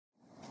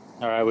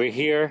Alright, we're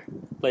here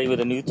playing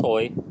with a new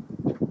toy.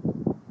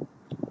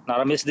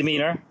 Not a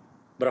misdemeanor,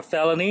 but a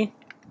felony,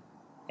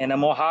 and a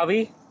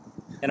Mojave,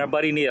 and our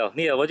buddy Neil.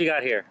 Neil, what you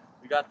got here?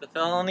 We got the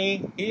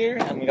felony here,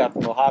 and we got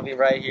the Mojave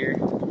right here.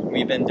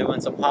 We've been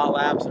doing some hot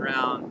laps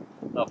around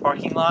the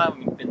parking lot.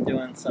 We've been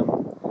doing some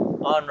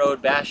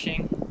on-road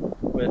bashing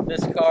with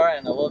this car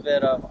and a little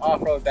bit of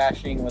off-road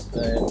bashing with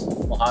the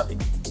Mojave.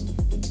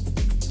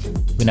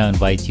 We now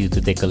invite you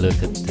to take a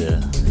look at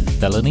the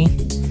Felony.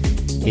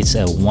 It's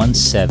a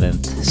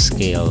 1/7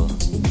 scale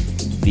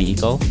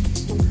vehicle,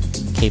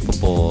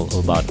 capable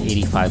of about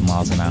 85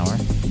 miles an hour.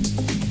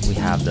 We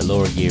have the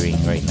lower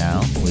gearing right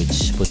now,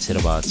 which puts it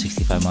about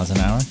 65 miles an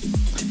hour.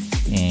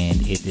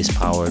 And it is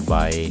powered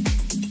by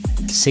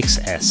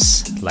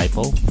 6S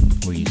LiPo.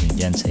 We're using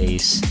Gens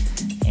Ace,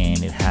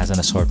 and it has an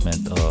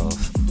assortment of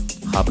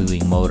hobby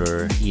wing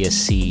motor,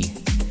 ESC,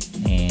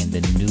 and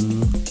the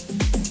new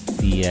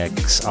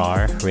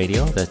DXR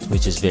radio,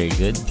 which is very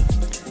good.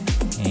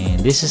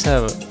 And this is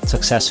a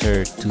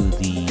successor to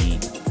the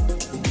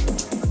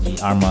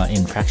Arrma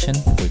Infraction,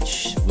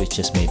 which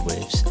just made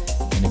waves,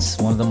 and it's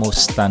one of the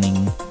most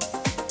stunning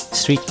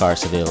street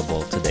cars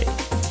available today.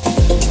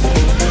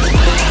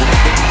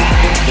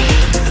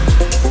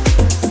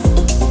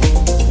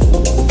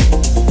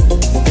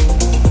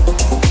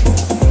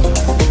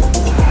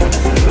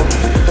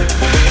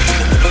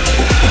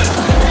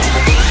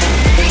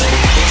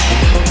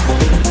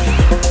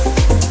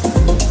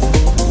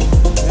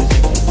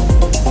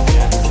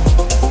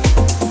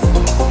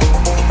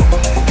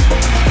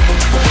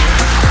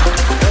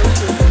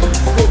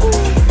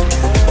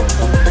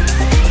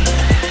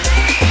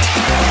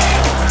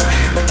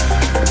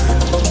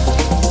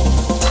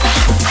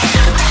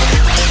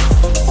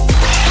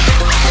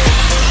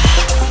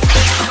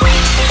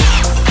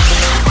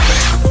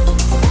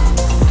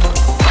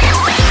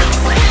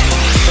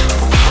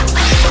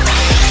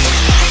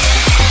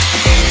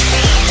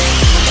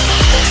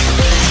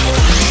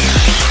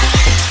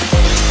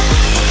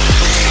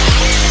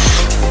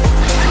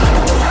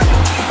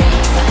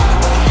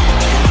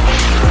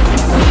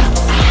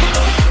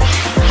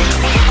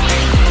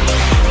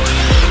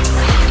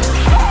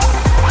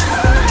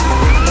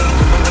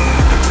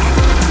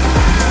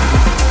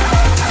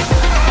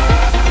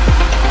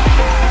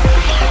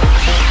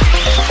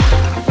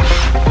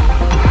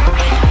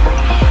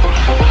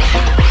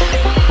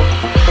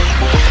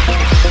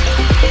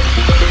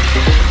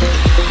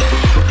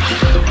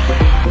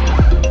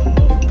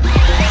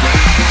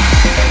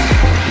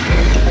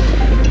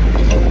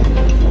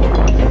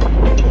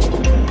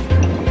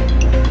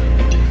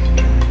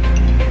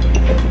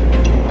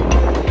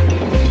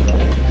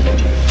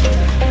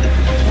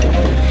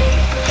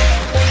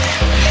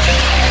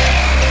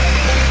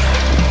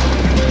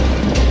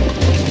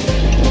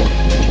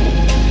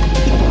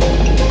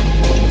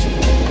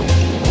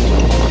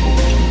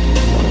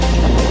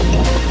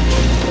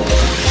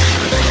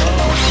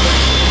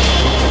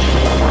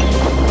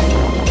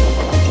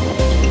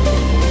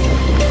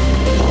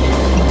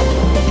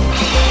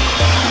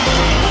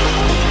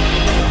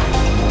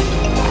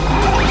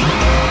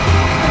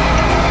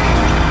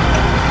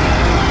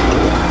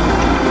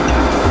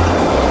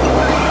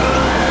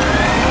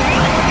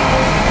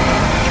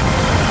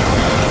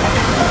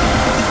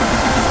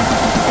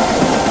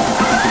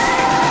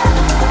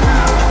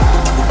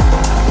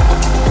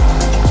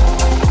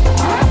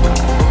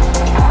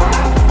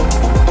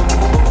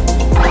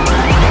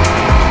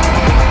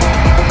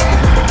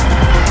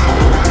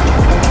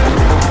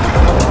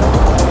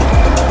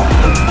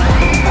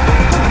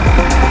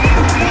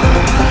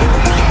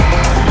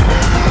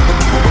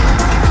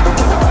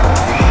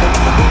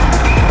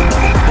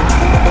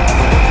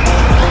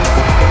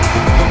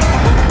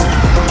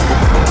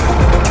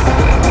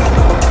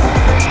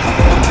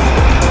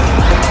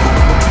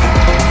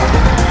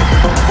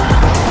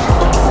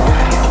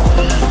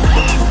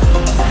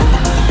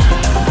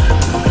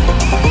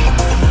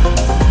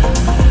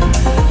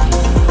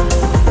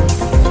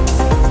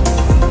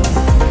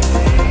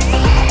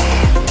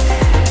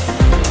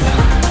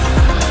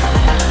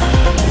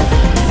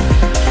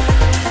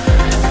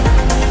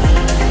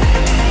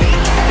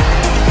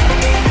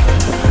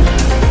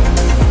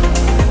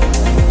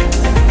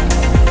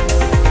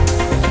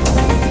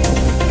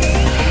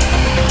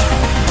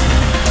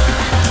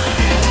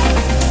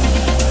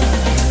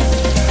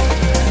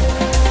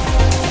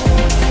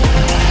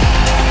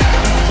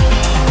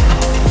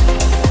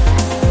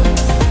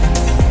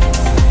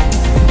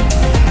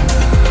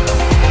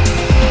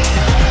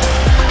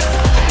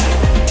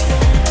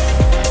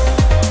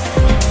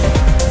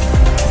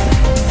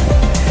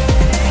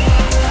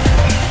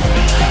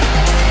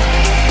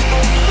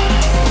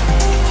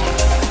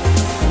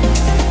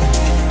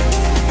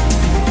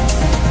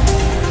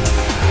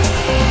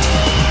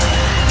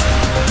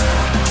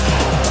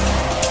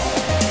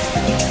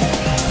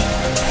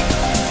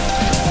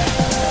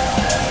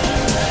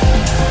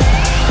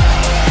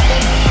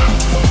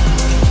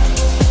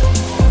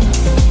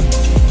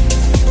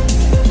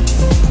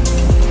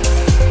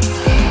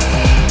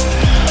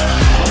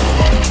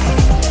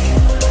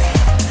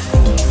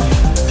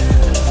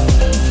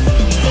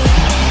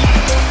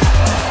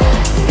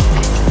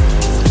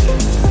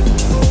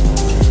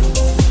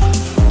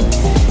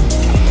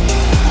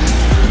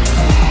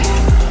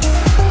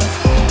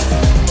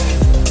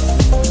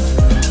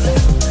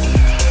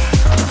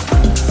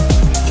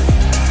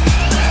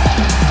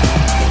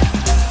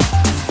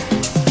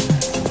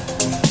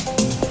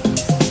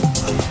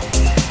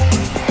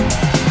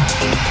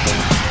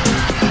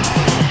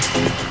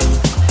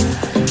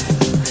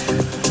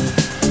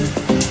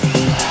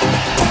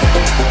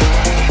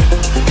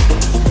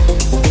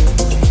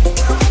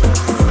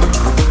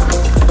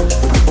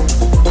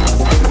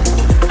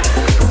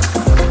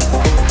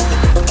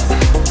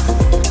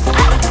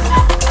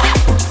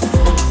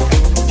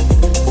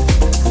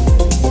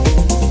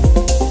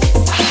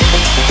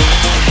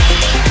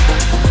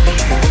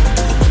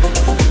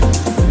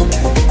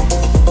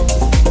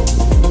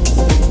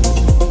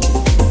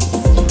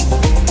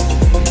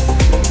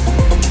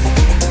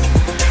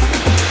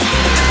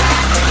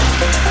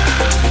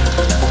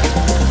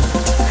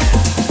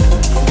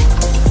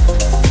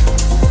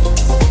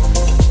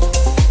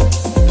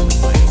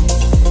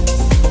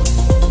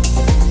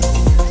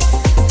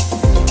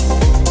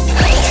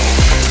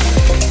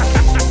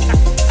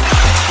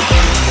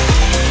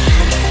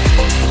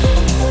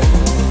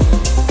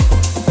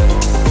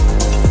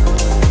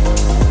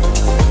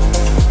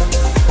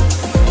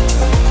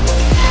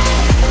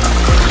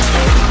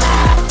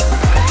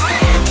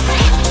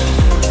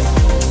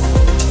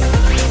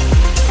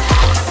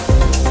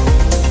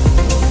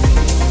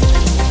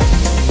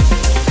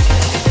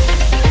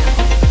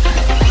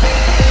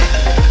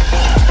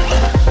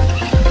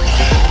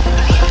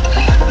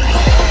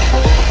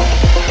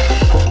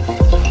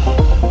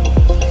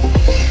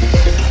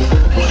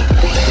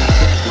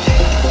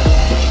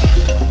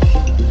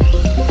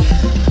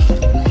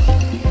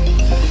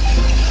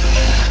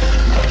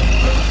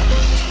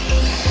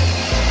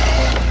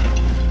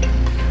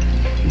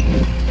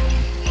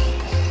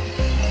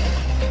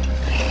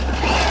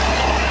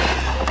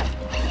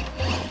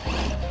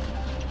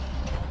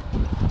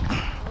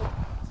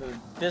 So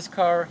this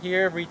car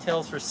here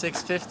retails for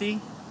 $650,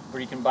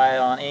 where you can buy it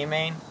on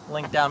A-Main.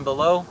 Link down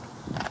below.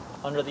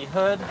 Under the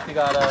hood, we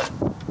got a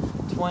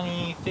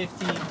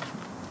 2050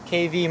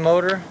 kV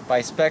motor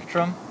by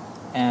Spectrum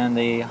and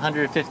a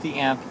 150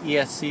 amp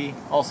ESC,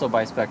 also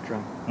by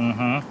Spectrum.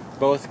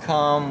 Both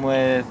come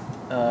with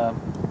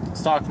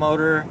stock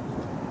motor,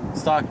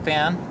 stock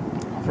fan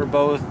for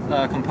both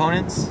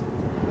components,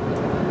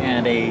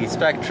 and a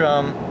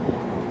Spectrum,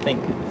 I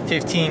think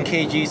 15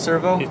 kg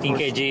servo. 15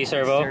 kg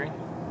servo.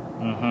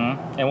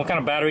 And what kind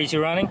of batteries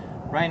you running?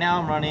 Right now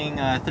I'm running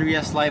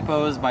 3S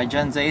LiPos by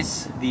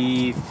Genzace,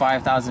 the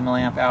 5000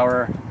 milliamp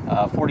hour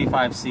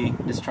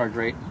 45C discharge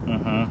rate.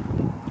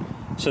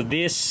 So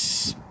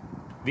this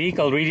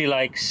vehicle really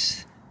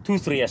likes two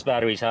 3S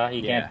batteries, huh?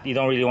 You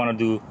don't really want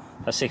to do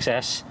a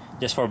 6S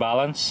just for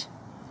balance.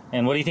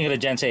 And what do you think of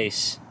the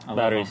Genzace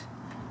batteries?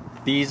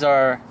 These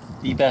are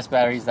the best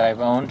batteries that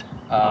I've owned.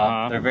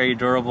 They're very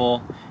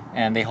durable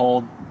and they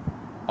hold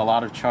a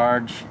lot of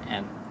charge,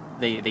 and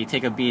they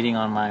take a beating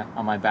on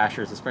my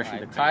bashers, especially.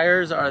 The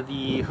tires are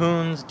the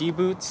Hoons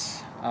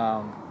D-Boots.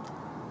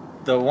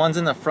 The ones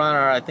in the front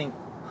are, I think,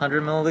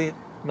 100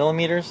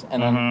 millimeters,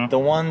 and then the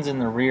ones in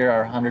the rear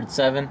are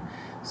 107.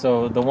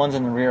 So the ones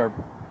in the rear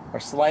are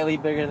slightly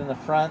bigger than the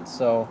front,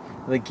 so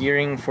the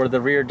gearing for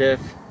the rear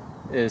diff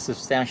is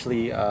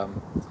substantially, I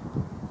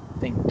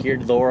think,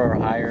 geared lower or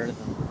higher than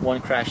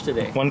one crash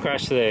today. One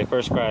crash today,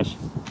 first crash.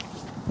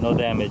 No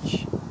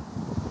damage.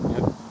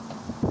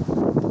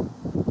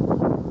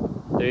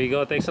 There you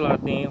go. Thanks a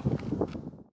lot, Neil.